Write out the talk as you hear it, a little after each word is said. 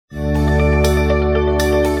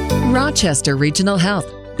Rochester Regional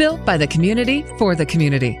Health, built by the community for the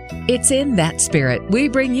community. It's in that spirit we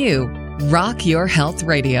bring you Rock Your Health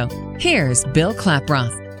Radio. Here's Bill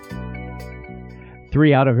Klaproth.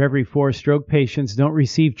 3 out of every 4 stroke patients don't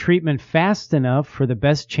receive treatment fast enough for the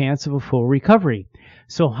best chance of a full recovery.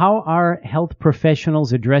 So how are health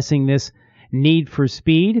professionals addressing this need for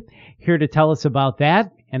speed? Here to tell us about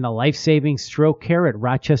that and the life-saving stroke care at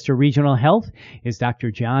Rochester Regional Health is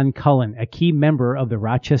Dr. John Cullen, a key member of the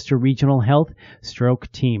Rochester Regional Health stroke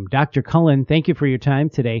team. Dr. Cullen, thank you for your time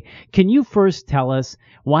today. Can you first tell us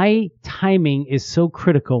why timing is so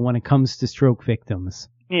critical when it comes to stroke victims?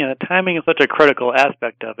 Yeah, timing is such a critical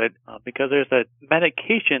aspect of it because there's a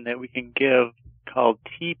medication that we can give called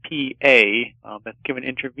TPA that's given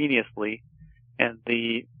intravenously, and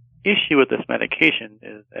the issue with this medication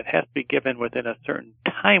is it has to be given within a certain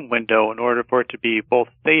time window in order for it to be both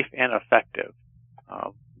safe and effective.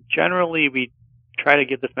 Generally, we try to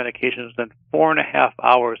give this medication within 4.5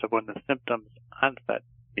 hours of when the symptoms onset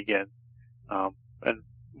begins. And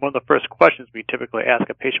one of the first questions we typically ask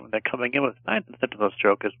a patient when they're coming in with signs and symptoms of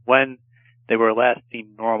stroke is when they were last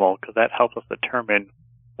seen normal, because that helps us determine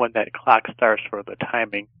when that clock starts for the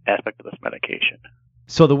timing aspect of this medication.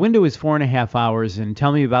 So the window is 4.5 hours, and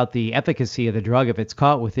tell me about the efficacy of the drug if it's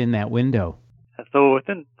caught within that window. So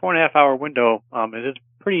within 4.5 hour window, it is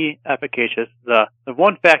pretty efficacious. The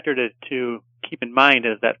one factor to keep in mind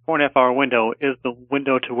is that 4.5 hour window is the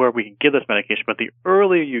window to where we can give this medication, but the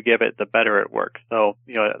earlier you give it, the better it works. So,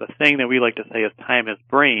 the saying that we like to say is time is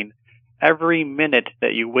brain. Every minute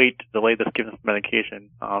that you wait to delay this giving this medication,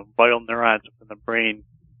 vital neurons in the brain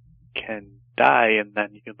can die, and then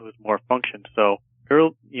you can lose more function. So,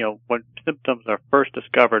 when symptoms are first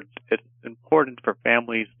discovered, it's important for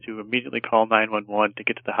families to immediately call 911 to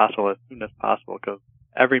get to the hospital as soon as possible, because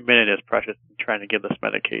every minute is precious in trying to give this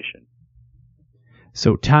medication.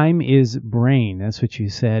 So time is brain, that's what you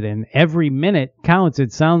said, and every minute counts,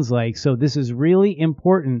 it sounds like. So this is really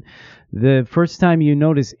important. The first time you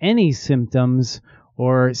notice any symptoms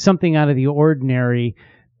or something out of the ordinary,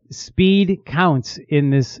 speed counts in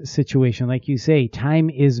this situation. Like you say, time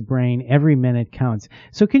is brain. Every minute counts.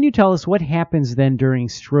 So can you tell us what happens then during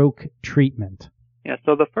stroke treatment? Yeah,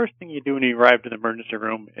 so the first thing you do when you arrive to the emergency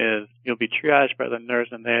room is you'll be triaged by the nurse,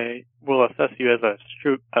 and they will assess you as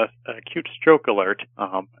an acute stroke alert.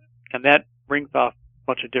 And that brings off a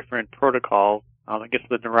bunch of different protocols. It gets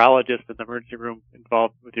the neurologist in the emergency room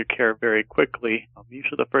involved with your care very quickly.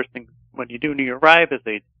 Usually the first thing when you arrive is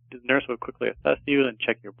the nurse will quickly assess you and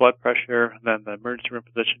check your blood pressure, and then the emergency room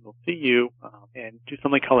physician will see you and do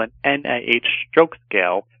something called an NIH stroke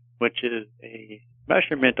scale, which is a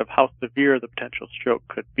measurement of how severe the potential stroke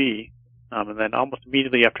could be. And then almost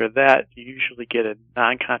immediately after that, you usually get a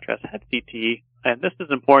non-contrast head CT, and this is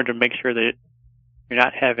important to make sure that you're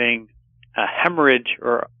not having a hemorrhage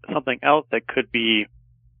or something else that could be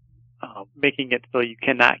making it so you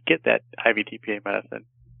cannot get that IV TPA medicine.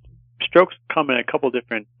 Strokes come in a couple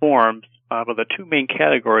different forms, but the two main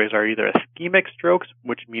categories are either ischemic strokes,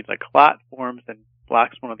 which means a clot forms and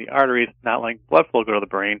blocks one of the arteries, not letting blood flow go to the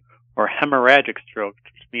brain, or hemorrhagic stroke,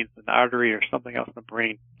 which means an artery or something else in the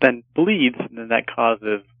brain then bleeds, and then that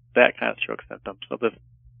causes that kind of stroke symptom. So this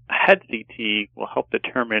head CT will help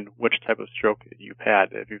determine which type of stroke you've had,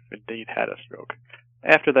 if you've indeed had a stroke.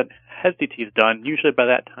 After that head CT is done, usually by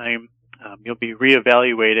that time, you'll be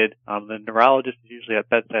reevaluated. The neurologist is usually at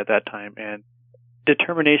bedside at that time, and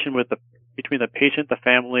determination between the patient, the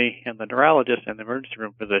family, and the neurologist and the emergency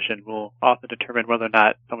room physician will often determine whether or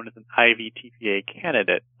not someone is an IV TPA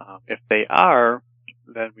candidate. If they are,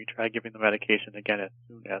 then we try giving the medication again as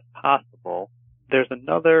soon as possible. There's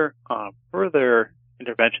another further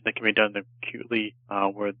intervention that can be done acutely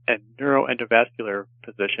where a neuroendovascular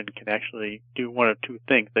physician can actually do one of two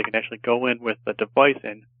things. They can actually go in with a device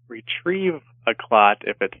and retrieve a clot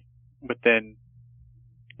if it's within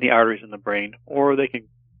the arteries in the brain, or they can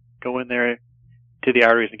go in there to the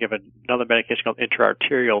arteries and give another medication called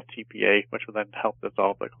intraarterial TPA, which will then help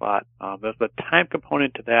dissolve the clot. There's a time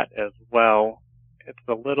component to that as well. It's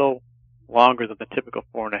a little longer than the typical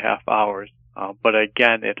 4.5 hours, but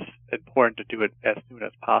again, it's important to do it as soon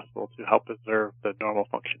as possible to help preserve the normal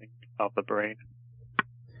functioning of the brain.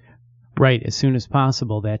 Right, as soon as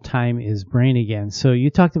possible. That time is brain again. So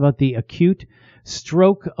you talked about the acute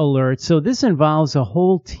stroke alert. So this involves a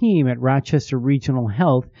whole team at Rochester Regional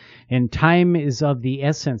Health, and time is of the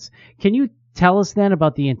essence. Can you tell us then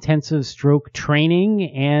about the intensive stroke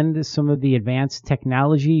training and some of the advanced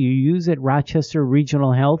technology you use at Rochester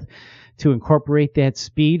Regional Health to incorporate that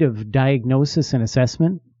speed of diagnosis and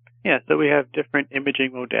assessment? Yeah, so we have different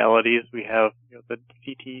imaging modalities. We have the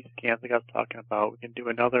CT scans like I was talking about. We can do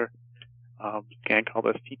another scan called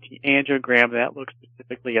a CT angiogram. That looks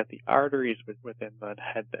specifically at the arteries within the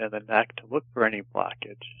head and the neck to look for any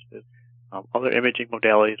blockage. Other imaging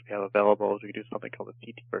modalities we have available is we do something called a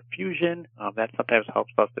CT perfusion. That sometimes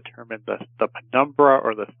helps us determine the penumbra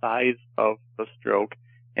or the size of the stroke,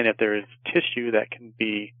 and if there is tissue that can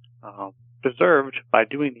be preserved by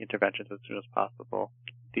doing the interventions as soon as possible.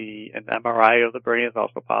 An MRI of the brain is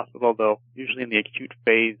also possible, though usually in the acute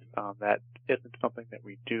phase, that isn't something that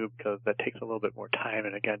we do because that takes a little bit more time,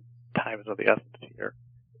 and again, time is of the essence here.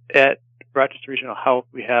 At Rochester Regional Health,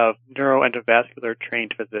 we have neuroendovascular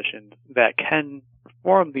trained physicians that can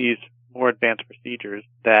perform these more advanced procedures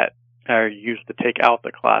that are used to take out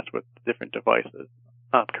the clots with different devices.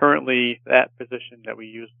 Currently, that physician that we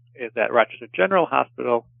use is at Rochester General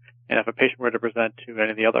Hospital, and if a patient were to present to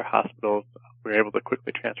any of the other hospitals, we're able to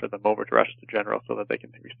quickly transfer them over to Rochester General so that they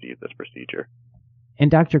can receive this procedure. And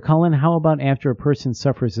Dr. Cullen, how about after a person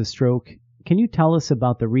suffers a stroke? Can you tell us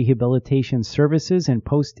about the rehabilitation services and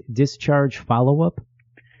post-discharge follow-up?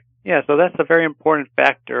 Yeah, so that's a very important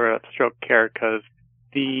factor of stroke care because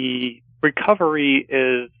the recovery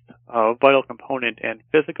is a vital component, and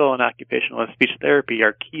physical and occupational and speech therapy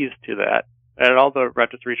are keys to that. At all the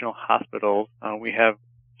Rochester Regional Hospitals, we have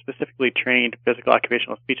specifically trained physical,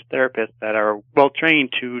 occupational, speech therapists that are well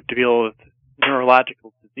trained to deal with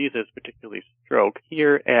neurological diseases, particularly stroke.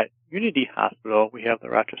 Here at Unity Hospital, we have the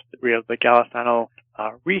Golisano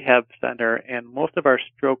Rehab Center, and most of our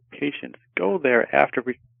stroke patients go there after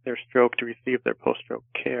their stroke to receive their post-stroke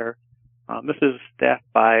care. This is staffed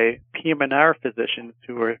by PM&R physicians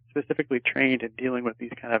who are specifically trained in dealing with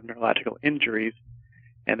these kind of neurological injuries,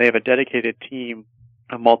 and they have a dedicated team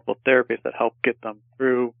of multiple therapists that help get them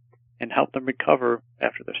through and help them recover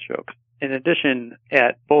after their strokes. In addition,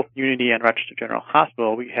 at both Unity and Rochester General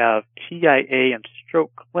Hospital, we have TIA and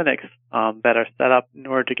stroke clinics that are set up in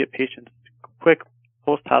order to get patients quick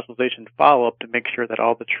post-hospitalization follow-up to make sure that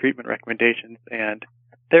all the treatment recommendations and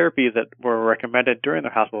therapies that were recommended during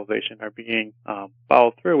their hospitalization are being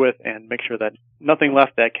followed through with, and make sure that nothing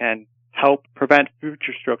left that can help prevent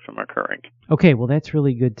future strokes from occurring. Okay, well, that's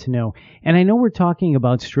really good to know. And I know we're talking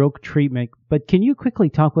about stroke treatment, but can you quickly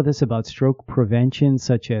talk with us about stroke prevention,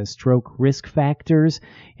 such as stroke risk factors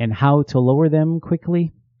and how to lower them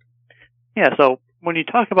quickly? Yeah, so when you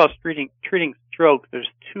talk about treating stroke, there's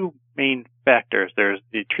two main factors. There's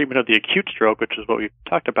the treatment of the acute stroke, which is what we've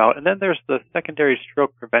talked about, and then there's the secondary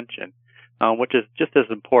stroke prevention, which is just as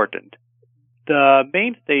important. The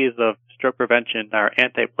mainstays of stroke prevention are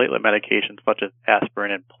antiplatelet medications such as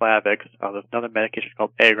aspirin and Plavix. There's another medication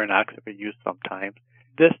called Agrinox that we use sometimes.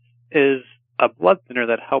 This is a blood thinner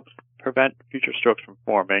that helps prevent future strokes from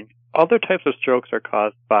forming. Other types of strokes are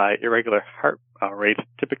caused by irregular heart rates,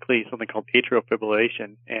 typically something called atrial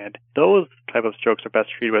fibrillation, and those type of strokes are best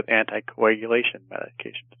treated with anticoagulation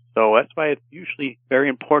medications. So that's why it's usually very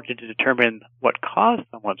important to determine what caused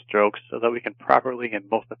someone's stroke so that we can properly and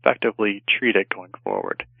most effectively treat it going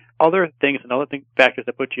forward. Other factors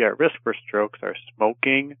that put you at risk for strokes are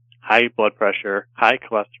smoking, high blood pressure, high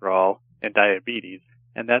cholesterol, and diabetes.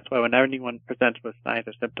 And that's why when anyone presents with signs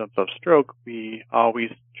or symptoms of stroke, we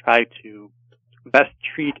always try to best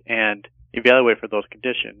treat and evaluate for those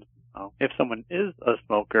conditions. If someone is a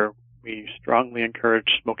smoker, we strongly encourage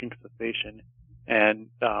smoking cessation and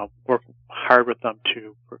work hard with them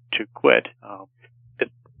to quit.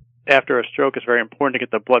 After a stroke, it's very important to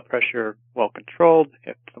get the blood pressure well controlled.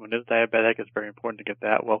 If someone is diabetic, it's very important to get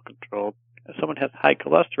that well controlled. If someone has high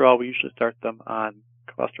cholesterol, we usually start them on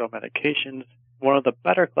cholesterol medications. One of the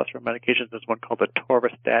better cholesterol medications is one called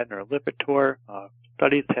atorvastatin or Lipitor.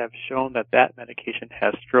 Studies have shown that medication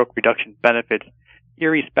has stroke reduction benefits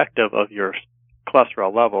irrespective of your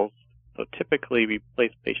cholesterol levels. So typically we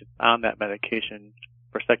place patients on that medication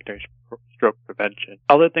for secondary stroke prevention.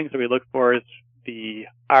 Other things that we look for is the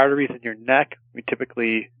arteries in your neck. We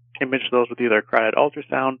typically image those with either a carotid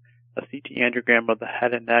ultrasound, a CT angiogram of the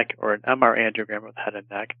head and neck, or an MR angiogram of the head and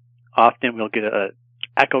neck. Often we'll get an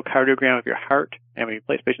echocardiogram of your heart, and we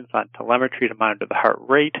place patients on telemetry to monitor the heart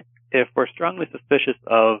rate. If we're strongly suspicious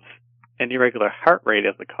of an irregular heart rate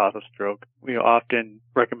as the cause of stroke, we often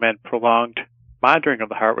recommend prolonged monitoring of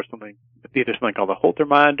the heart with either something called a Holter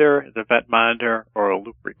monitor, an event monitor, or a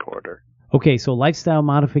loop recorder. Okay, so lifestyle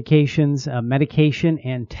modifications, medication,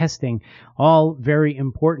 and testing, all very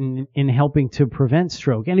important in helping to prevent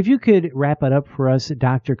stroke. And if you could wrap it up for us,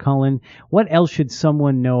 Dr. Cullen, what else should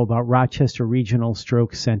someone know about Rochester Regional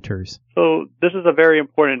Stroke Centers? So this is a very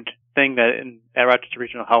important thing that at Rochester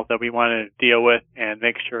Regional Health that we want to deal with and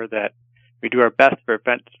make sure that we do our best to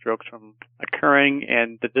prevent strokes from occurring,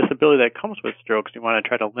 and the disability that comes with strokes, we want to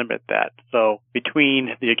try to limit that. So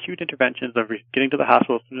between the acute interventions of getting to the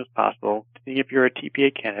hospital as soon as possible, seeing if you're a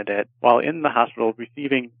TPA candidate, while in the hospital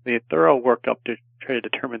receiving the thorough workup to try to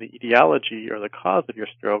determine the etiology or the cause of your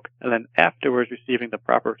stroke, and then afterwards receiving the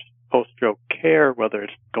proper post-stroke care, whether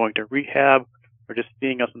it's going to rehab or just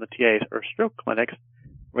seeing us in the TAs or stroke clinics,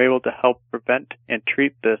 we're able to help prevent and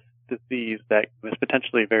treat this disease that is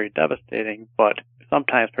potentially very devastating, but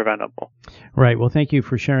sometimes preventable. Right. Well, thank you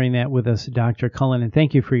for sharing that with us, Dr. Cullen, and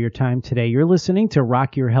thank you for your time today. You're listening to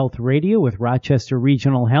Rock Your Health Radio with Rochester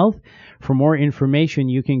Regional Health. For more information,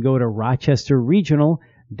 you can go to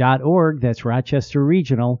rochesterregional.org. That's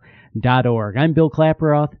rochesterregional.org. I'm Bill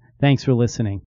Klaproth. Thanks for listening.